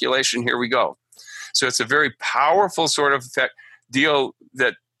the circulation. Here we go. So it's a very powerful sort of deal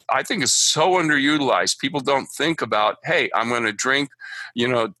that I think is so underutilized. People don't think about, hey, I'm going to drink,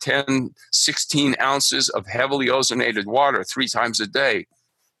 10, 16 ounces of heavily ozonated water 3 times a day.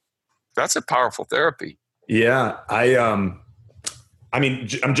 That's a powerful therapy. Yeah. I'm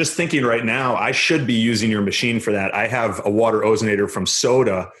just thinking right now, I should be using your machine for that. I have a water ozonator from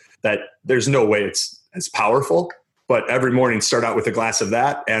Soda that there's no way it's as powerful, but every morning start out with a glass of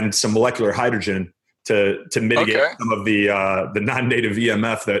that and some molecular hydrogen to mitigate some of the non-native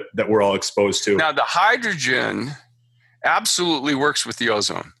EMF that we're all exposed to. Now, the hydrogen absolutely works with the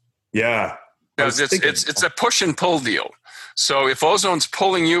ozone. Yeah. Because it's a push and pull deal. So if ozone's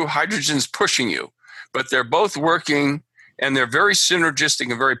pulling you, hydrogen's pushing you. But they're both working, and they're very synergistic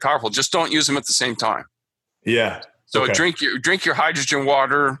and very powerful. Just don't use them at the same time. Yeah. So drink your hydrogen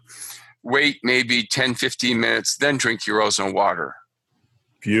water, wait maybe 10, 15 minutes, then drink your ozone water.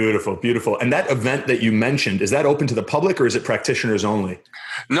 Beautiful, beautiful. And that event that you mentioned, is that open to the public or is it practitioners only?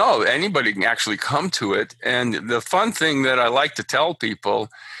 No, anybody can actually come to it. And the fun thing that I like to tell people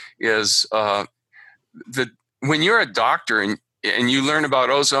is that when you're a doctor and you learn about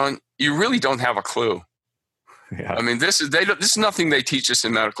ozone, you really don't have a clue. Yeah. I mean, this is nothing they teach us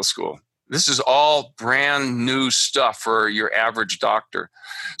in medical school. This is all brand new stuff for your average doctor.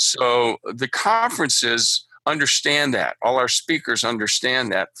 So the conferences understand that. All our speakers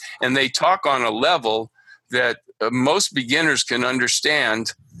understand that. And they talk on a level that most beginners can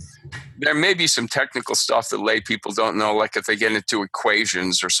understand. There may be some technical stuff that lay people don't know, like if they get into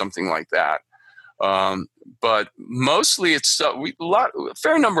equations or something like that. But mostly it's a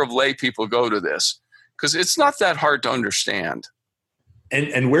fair number of lay people go to this because it's not that hard to understand.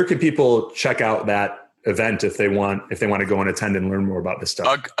 And where can people check out that event if they want to go and attend and learn more about this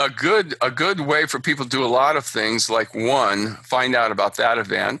stuff? A good way for people to do a lot of things, like 1, find out about that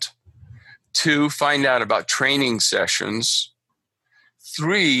event. 2, find out about training sessions.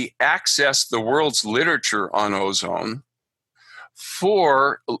 3, access the world's literature on ozone.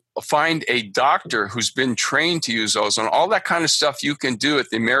 4, find a doctor who's been trained to use ozone. All that kind of stuff you can do at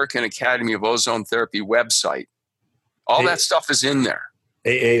the American Academy of Ozone Therapy website. All that stuff is in there.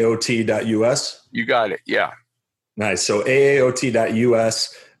 AAOT.us? You got it, yeah. Nice. So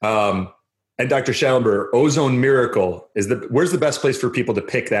AAOT.us. And Dr. Shallenberger, Ozone Miracle, where's the best place for people to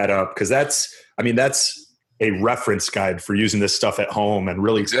pick that up? Because that's a reference guide for using this stuff at home and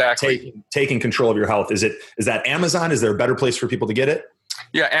really taking control of your health. Is that Amazon? Is there a better place for people to get it?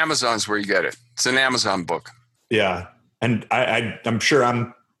 Yeah, Amazon's where you get it. It's an Amazon book. Yeah. And I'm sure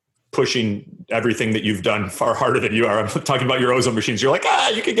I'm pushing everything that you've done far harder than you are. I'm talking about your ozone machines. You're like,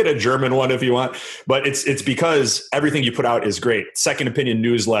 you can get a German one if you want, but it's because everything you put out is great. Second Opinion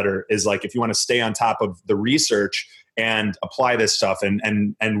newsletter is like, if you want to stay on top of the research and apply this stuff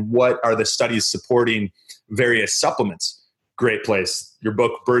and what are the studies supporting various supplements, great place. Your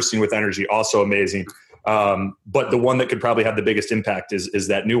book, Bursting with Energy, also amazing. But the one that could probably have the biggest impact is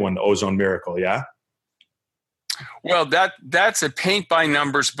that new one, the Ozone Miracle. Yeah. Well, that's a paint by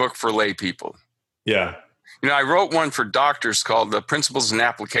numbers book for lay people. Yeah. I wrote one for doctors called The Principles and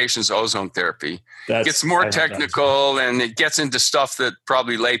Applications of Ozone Therapy. It gets more technical and it gets into stuff that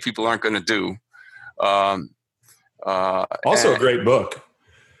probably lay people aren't going to do. Also a great book.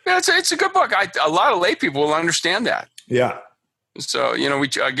 Yeah, it's a good book. A lot of lay people will understand that. Yeah. So,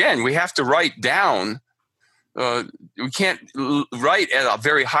 we have to write down. We can't write at a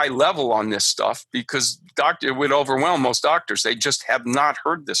very high level on this stuff because it would overwhelm most doctors. They just have not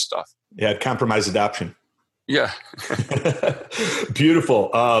heard this stuff. Yeah, compromise adoption. Yeah. Beautiful.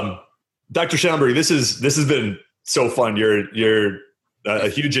 Dr. Shallenberger, this has been so fun. You're a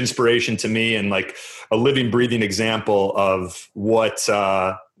huge inspiration to me and like a living, breathing example of what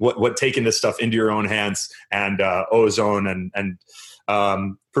taking this stuff into your own hands and Ozone and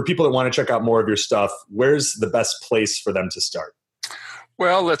for people that want to check out more of your stuff, where's the best place for them to start?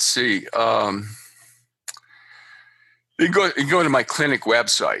 Well, let's see. You go to my clinic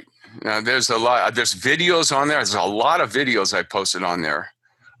website. There's videos on there. There's a lot of videos I posted on there.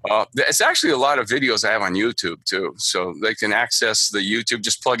 It's actually a lot of videos I have on YouTube too. So they can access the YouTube,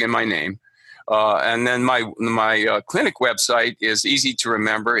 just plug in my name. And then my clinic website is easy to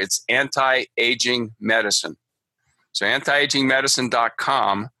remember. It's Anti-Aging Medicine. So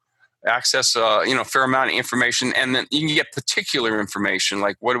antiagingmedicine.com, access a fair amount of information, and then you can get particular information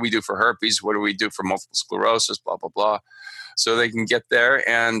like what do we do for herpes, what do we do for multiple sclerosis, blah blah blah. So they can get there,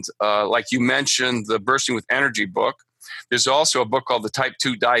 and like you mentioned, the Bursting with Energy book. There's also a book called the Type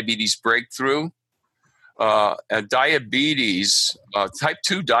 2 Diabetes Breakthrough. Type 2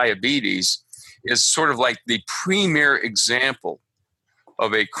 diabetes is sort of like the premier example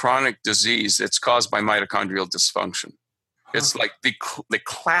of a chronic disease that's caused by mitochondrial dysfunction. It's like the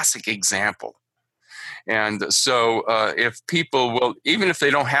classic example. And so if people will, even if they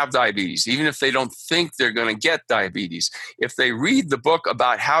don't have diabetes, even if they don't think they're going to get diabetes, if they read the book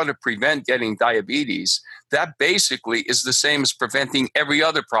about how to prevent getting diabetes, that basically is the same as preventing every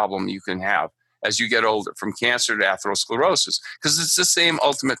other problem you can have as you get older, from cancer to atherosclerosis, because it's the same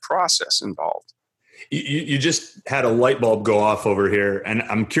ultimate process involved. You just had a light bulb go off over here, and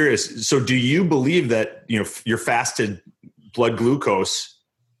I'm curious. So, do you believe that your fasted blood glucose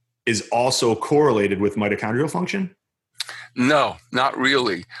is also correlated with mitochondrial function? No, not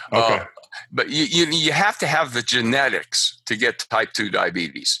really. Okay, but you have to have the genetics to get type 2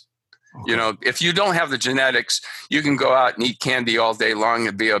 diabetes. Okay. If you don't have the genetics, you can go out and eat candy all day long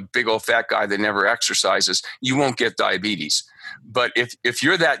and be a big old fat guy that never exercises. You won't get diabetes. But if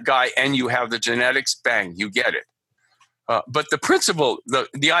you're that guy and you have the genetics, bang, you get it. But the principle,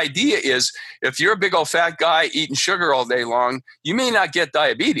 the idea is, if you're a big old fat guy eating sugar all day long, you may not get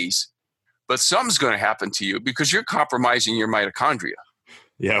diabetes, but something's going to happen to you because you're compromising your mitochondria.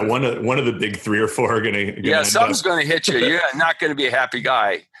 Yeah, one of the big 3 or 4 are going to. Yeah, something's going to hit you. You're not going to be a happy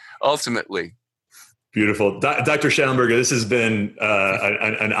guy, ultimately. Beautiful. Dr. Shallenberger, this has been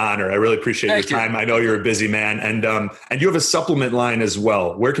an honor. I really appreciate your time. I know you're a busy man. And you have a supplement line as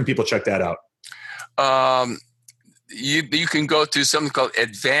well. Where can people check that out? You can go to something called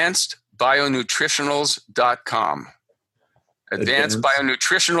advancedbionutritionals.com. Advanced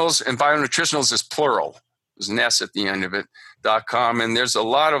Bionutritionals, and bionutritionals is plural. There's an S at the end of it, .com. And there's a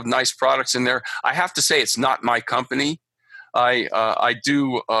lot of nice products in there. I have to say, it's not my company. I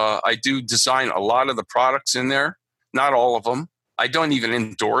do design a lot of the products in there, not all of them. I don't even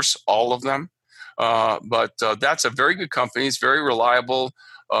endorse all of them, but that's a very good company. It's very reliable.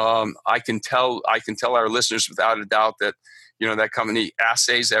 I can tell our listeners without a doubt that that company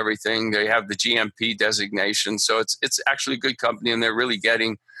assays everything. They have the GMP designation, so it's actually a good company, and they're really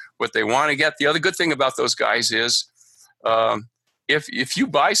getting what they want to get. The other good thing about those guys is, if you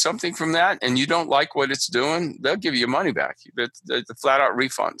buy something from that and you don't like what it's doing, they'll give you your money back. It's a flat out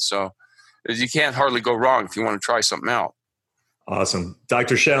refund. So you can't hardly go wrong if you want to try something out. Awesome.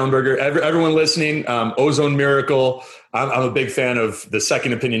 Dr. Shallenberger, everyone listening, Ozone Miracle. I'm a big fan of the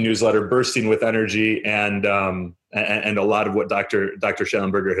Second Opinion newsletter, Bursting with Energy, and a lot of what Dr.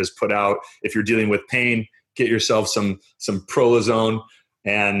 Shallenberger has put out. If you're dealing with pain, get yourself some Prolozone.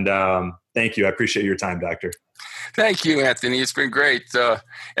 And thank you. I appreciate your time, Doctor. Thank you, Anthony. It's been great.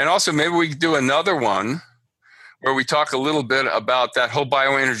 And also, maybe we could do another one where we talk a little bit about that whole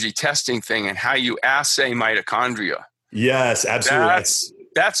bioenergy testing thing and how you assay mitochondria. Yes, absolutely.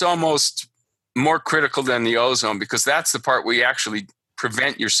 That's almost more critical than the ozone, because that's the part where you actually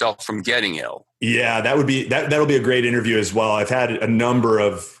prevent yourself from getting ill. Yeah, that'll be a great interview as well. I've had a number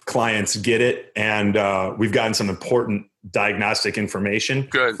of clients get it, and we've gotten some important diagnostic information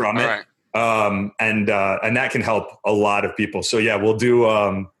from All it. right. And that can help a lot of people. So yeah, we'll do,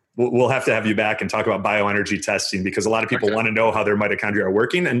 we'll have to have you back and talk about bioenergy testing, because a lot of people want to know how their mitochondria are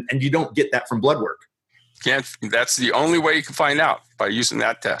working, and you don't get that from blood work. That's the only way you can find out, by using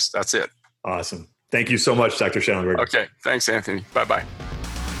that test. That's it. Awesome. Thank you so much, Dr. Shallenberger. Okay. Thanks, Anthony. Bye-bye.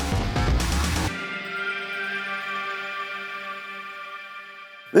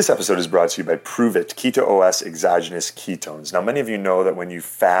 This episode is brought to you by Prove It Keto OS exogenous ketones. Now, many of you know that when you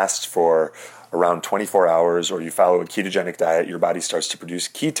fast for around 24 hours or you follow a ketogenic diet, your body starts to produce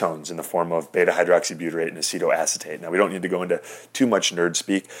ketones in the form of beta-hydroxybutyrate and acetoacetate. Now, we don't need to go into too much nerd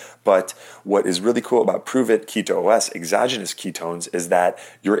speak, but what is really cool about Prove It Keto OS exogenous ketones is that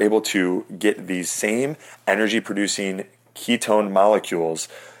you're able to get these same energy-producing ketone molecules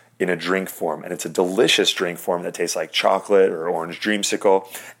in a drink form, and it's a delicious drink form that tastes like chocolate or orange dreamsicle.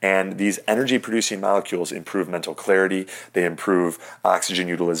 And these energy producing molecules improve mental clarity, they improve oxygen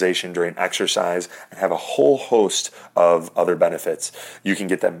utilization during exercise, and have a whole host of other benefits. You can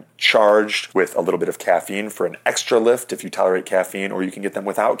get them charged with a little bit of caffeine for an extra lift if you tolerate caffeine, or you can get them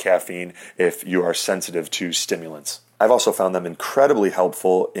without caffeine if you are sensitive to stimulants. I've also found them incredibly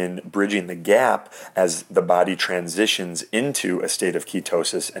helpful in bridging the gap as the body transitions into a state of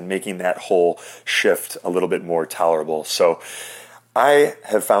ketosis and making that whole shift a little bit more tolerable. So I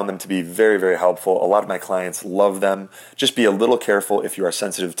have found them to be very, very helpful. A lot of my clients love them. Just be a little careful if you are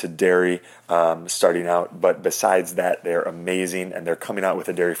sensitive to dairy starting out. But besides that, they're amazing, and they're coming out with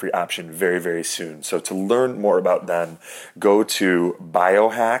a dairy-free option very, very soon. So to learn more about them, go to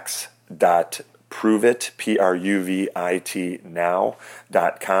biohacks.proveit, Pruvit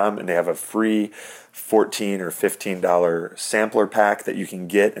now.com, and they have a free $14 or $15 sampler pack that you can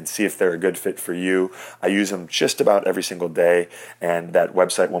get and see if they're a good fit for you. I use them just about every single day, and that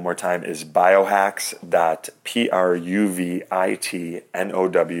website, one more time, is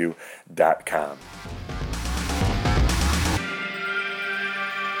biohacks.pruvitnow.com.